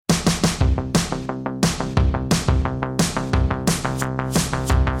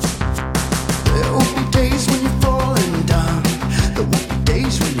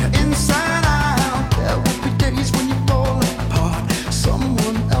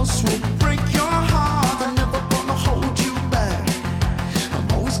else will break your heart. I'm never gonna hold you back.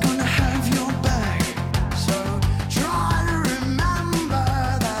 I'm always gonna have your back. So try to remember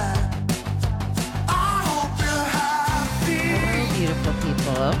that. I hope you're happy. Hello, beautiful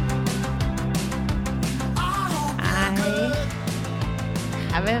people. I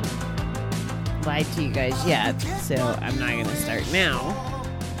haven't lied to you guys yet, so I'm not going to start now.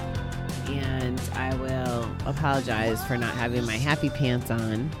 And I will apologize for not having my happy pants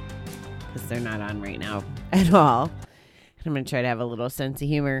on, because they're not on right now at all. I'm going to try to have a little sense of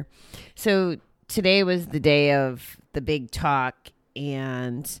humor. So today was the day of the big talk,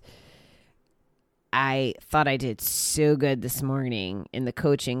 and I thought I did so good this morning in the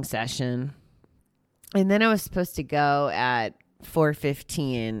coaching session. And then I was supposed to go at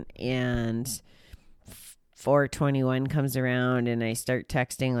 4:15, and 4:21 comes around, and I start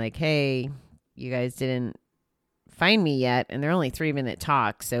texting like, hey, you guys didn't find me yet. And they're only 3-minute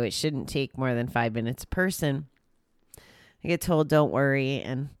talks, so it shouldn't take more than 5 minutes a person. I get told, don't worry.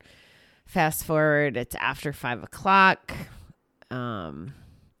 And fast forward, it's after 5 o'clock.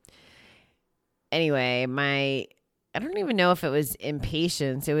 Anyway, I don't even know if it was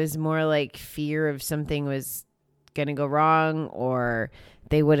impatience. It was more like fear of something was going to go wrong, or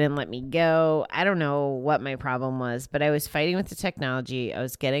they wouldn't let me go. I don't know what my problem was, but I was fighting with the technology. I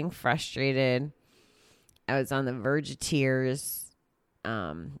was getting frustrated. I was on the verge of tears,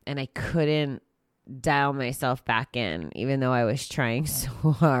 and I couldn't dial myself back in, even though I was trying so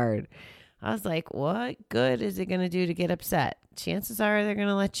hard. I was like, what good is it going to do to get upset? Chances are they're going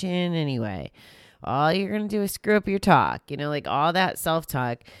to let you in anyway. All you're going to do is screw up your talk, like all that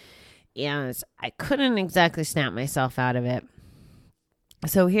self-talk. And I couldn't exactly snap myself out of it.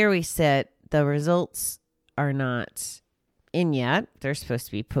 So here we sit. The results are not in yet. They're supposed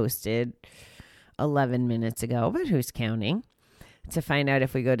to be posted 11 minutes ago, but who's counting? To find out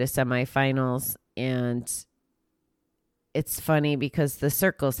if we go to semifinals. And it's funny because the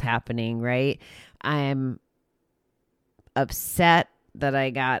circle's happening, right? I'm upset that I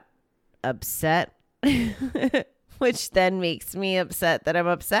got upset, which then makes me upset that I'm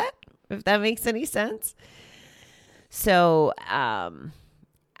upset, if that makes any sense. So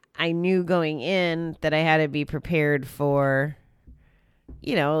I knew going in that I had to be prepared for,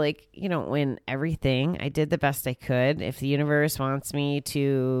 you don't win everything. I did the best I could. If the universe wants me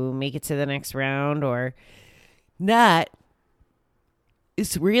to make it to the next round or not,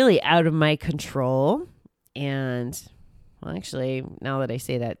 it's really out of my control. And well, actually, now that I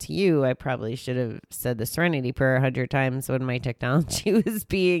say that to you, I probably should have said the Serenity Prayer 100 times when my technology was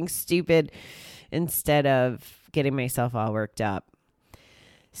being stupid instead of getting myself all worked up.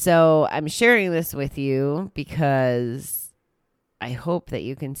 So I'm sharing this with you because I hope that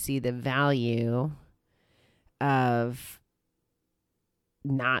you can see the value of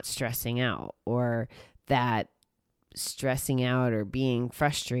not stressing out, or that stressing out or being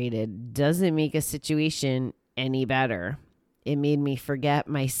frustrated doesn't make a situation any better. It made me forget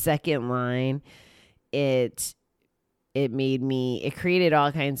my second line. It created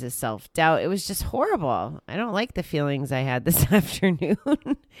all kinds of self-doubt. It was just horrible. I don't like the feelings I had this afternoon.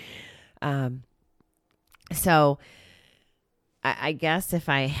 So I guess if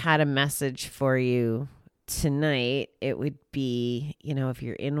I had a message for you tonight, it would be, if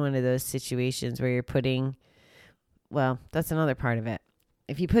you're in one of those situations where you're that's another part of it.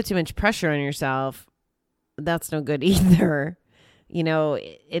 If you put too much pressure on yourself, that's no good either.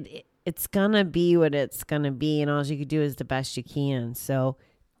 It's going to be what it's going to be, and all you can do is the best you can. So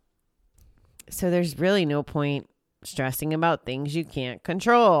there's really no point stressing about things you can't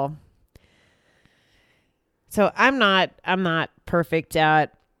control. So I'm not perfect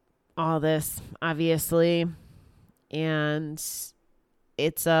at all this, obviously. And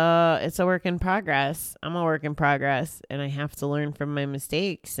it's a work in progress. I'm a work in progress, and I have to learn from my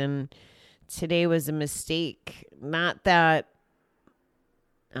mistakes. And today was a mistake. Not that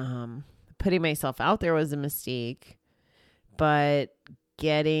putting myself out there was a mistake, but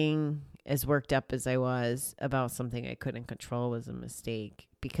getting as worked up as I was about something I couldn't control was a mistake.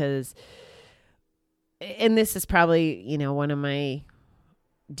 Because, and this is probably, one of my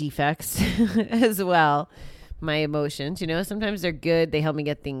defects as well, my emotions, sometimes they're good. They help me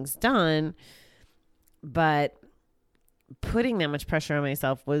get things done, but putting that much pressure on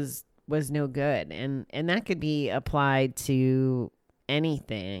myself was no good. And that could be applied to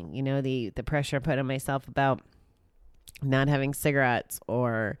anything, the pressure I put on myself about not having cigarettes,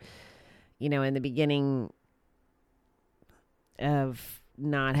 or, in the beginning of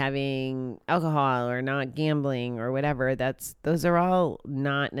not having alcohol or not gambling or whatever. Those are all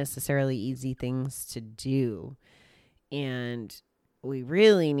not necessarily easy things to do. And we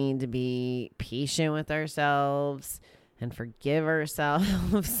really need to be patient with ourselves and forgive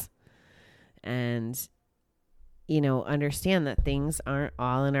ourselves and, understand that things aren't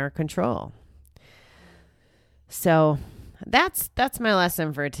all in our control. So that's my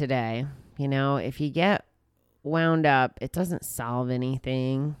lesson for today. If you get wound up, it doesn't solve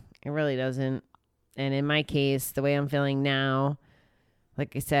anything. It really doesn't. And in my case, the way I'm feeling now,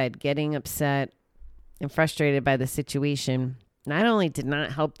 like I said, getting upset and frustrated by the situation not only did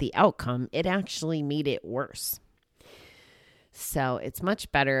not help the outcome, it actually made it worse. So it's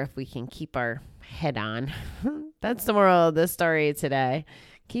much better if we can keep our head on. That's the moral of the story today.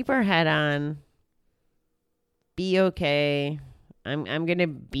 Keep our head on. Be okay. I'm going to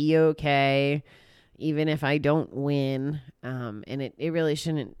be okay, even if I don't win. And it really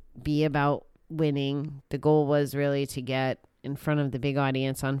shouldn't be about winning. The goal was really to get in front of the big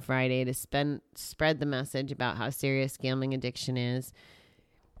audience on Friday to spread the message about how serious gambling addiction is.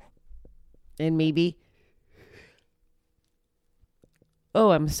 And maybe,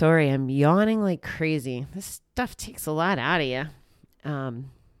 I'm sorry, I'm yawning like crazy. This stuff takes a lot out of you.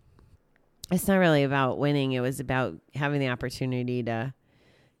 It's not really about winning. It was about having the opportunity to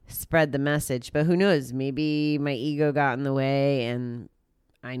spread the message. But who knows? Maybe my ego got in the way and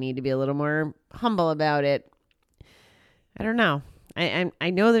I need to be a little more humble about it. I don't know. I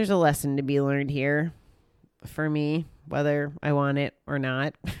know there's a lesson to be learned here for me, whether I want it or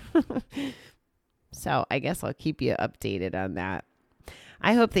not. So I guess I'll keep you updated on that.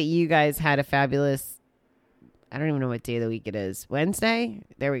 I hope that you guys had a fabulous, I don't even know what day of the week it is. Wednesday?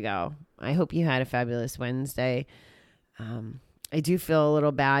 There we go. I hope you had a fabulous Wednesday. I do feel a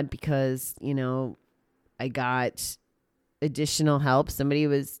little bad because, I got additional help. Somebody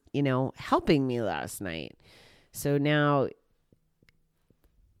was, helping me last night. So now,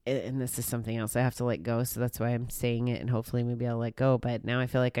 and this is something else I have to let go. So that's why I'm saying it, and hopefully maybe I'll let go. But now I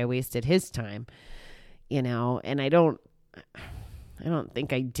feel like I wasted his time, and I don't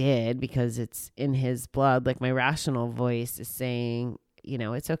think I did, because it's in his blood. Like, my rational voice is saying,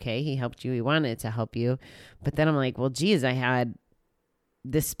 it's okay. He helped you. He wanted to help you. But then I'm like, well, geez, I had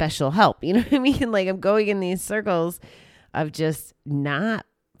this special help. You know what I mean? Like, I'm going in these circles of just not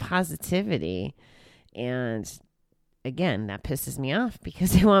positivity. And again, that pisses me off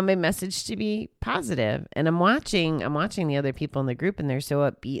because I want my message to be positive. And I'm watching the other people in the group, and they're so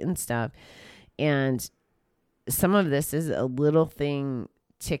upbeat and stuff. And some of this is a little thing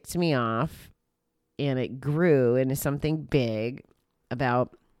ticked me off, and it grew into something big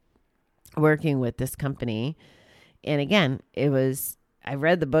about working with this company. And again, I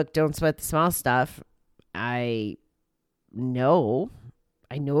read the book, Don't Sweat the Small Stuff. I know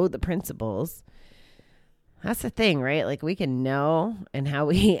the principles. That's the thing, right? Like, we can know, and how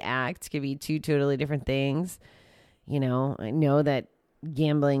we act can be two totally different things. I know that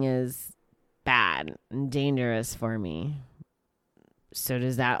gambling is bad and dangerous for me. So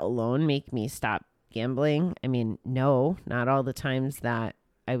does that alone make me stop gambling? I mean, no, not all the times that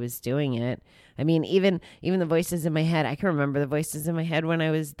I was doing it. I mean, even the voices in my head, I can remember the voices in my head when I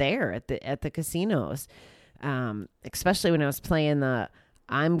was there at the casinos, especially when I was playing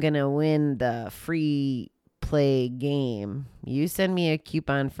I'm going to win the free play game. You send me a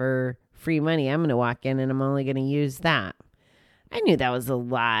coupon for free money, I'm going to walk in and I'm only going to use that. I knew that was a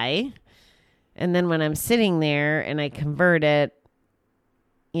lie. And then when I'm sitting there and I convert it,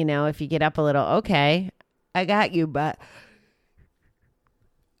 if you get up a little, okay, I got you, but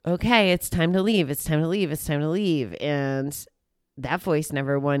okay, it's time to leave. It's time to leave. It's time to leave. And that voice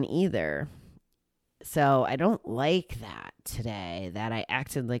never won either. So I don't like that today, that I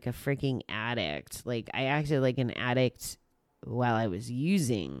acted like a freaking addict. Like, I acted like an addict while I was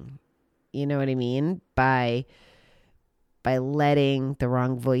using, you know what I mean? By letting the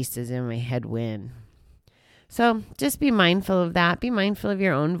wrong voices in my head win. So just be mindful of that. Be mindful of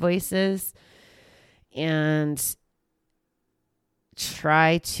your own voices and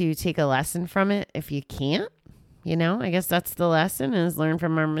try to take a lesson from it if you can't. I guess that's the lesson, is learn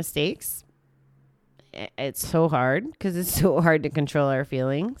from our mistakes. It's so hard because it's so hard to control our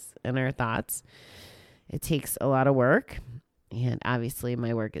feelings and our thoughts. It takes a lot of work, and obviously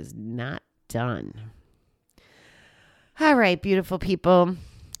my work is not done. All right, beautiful people.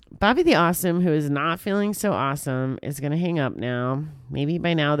 Bobby the Awesome, who is not feeling so awesome, is going to hang up now. Maybe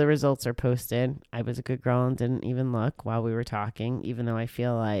by now the results are posted. I was a good girl and didn't even look while we were talking, even though I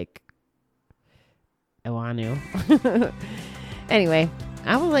feel like I want to. Anyway,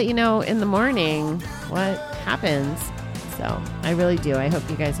 I will let you know in the morning what happens. So I really do. I hope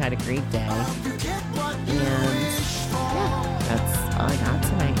you guys had a great day. And yeah, that's all I got.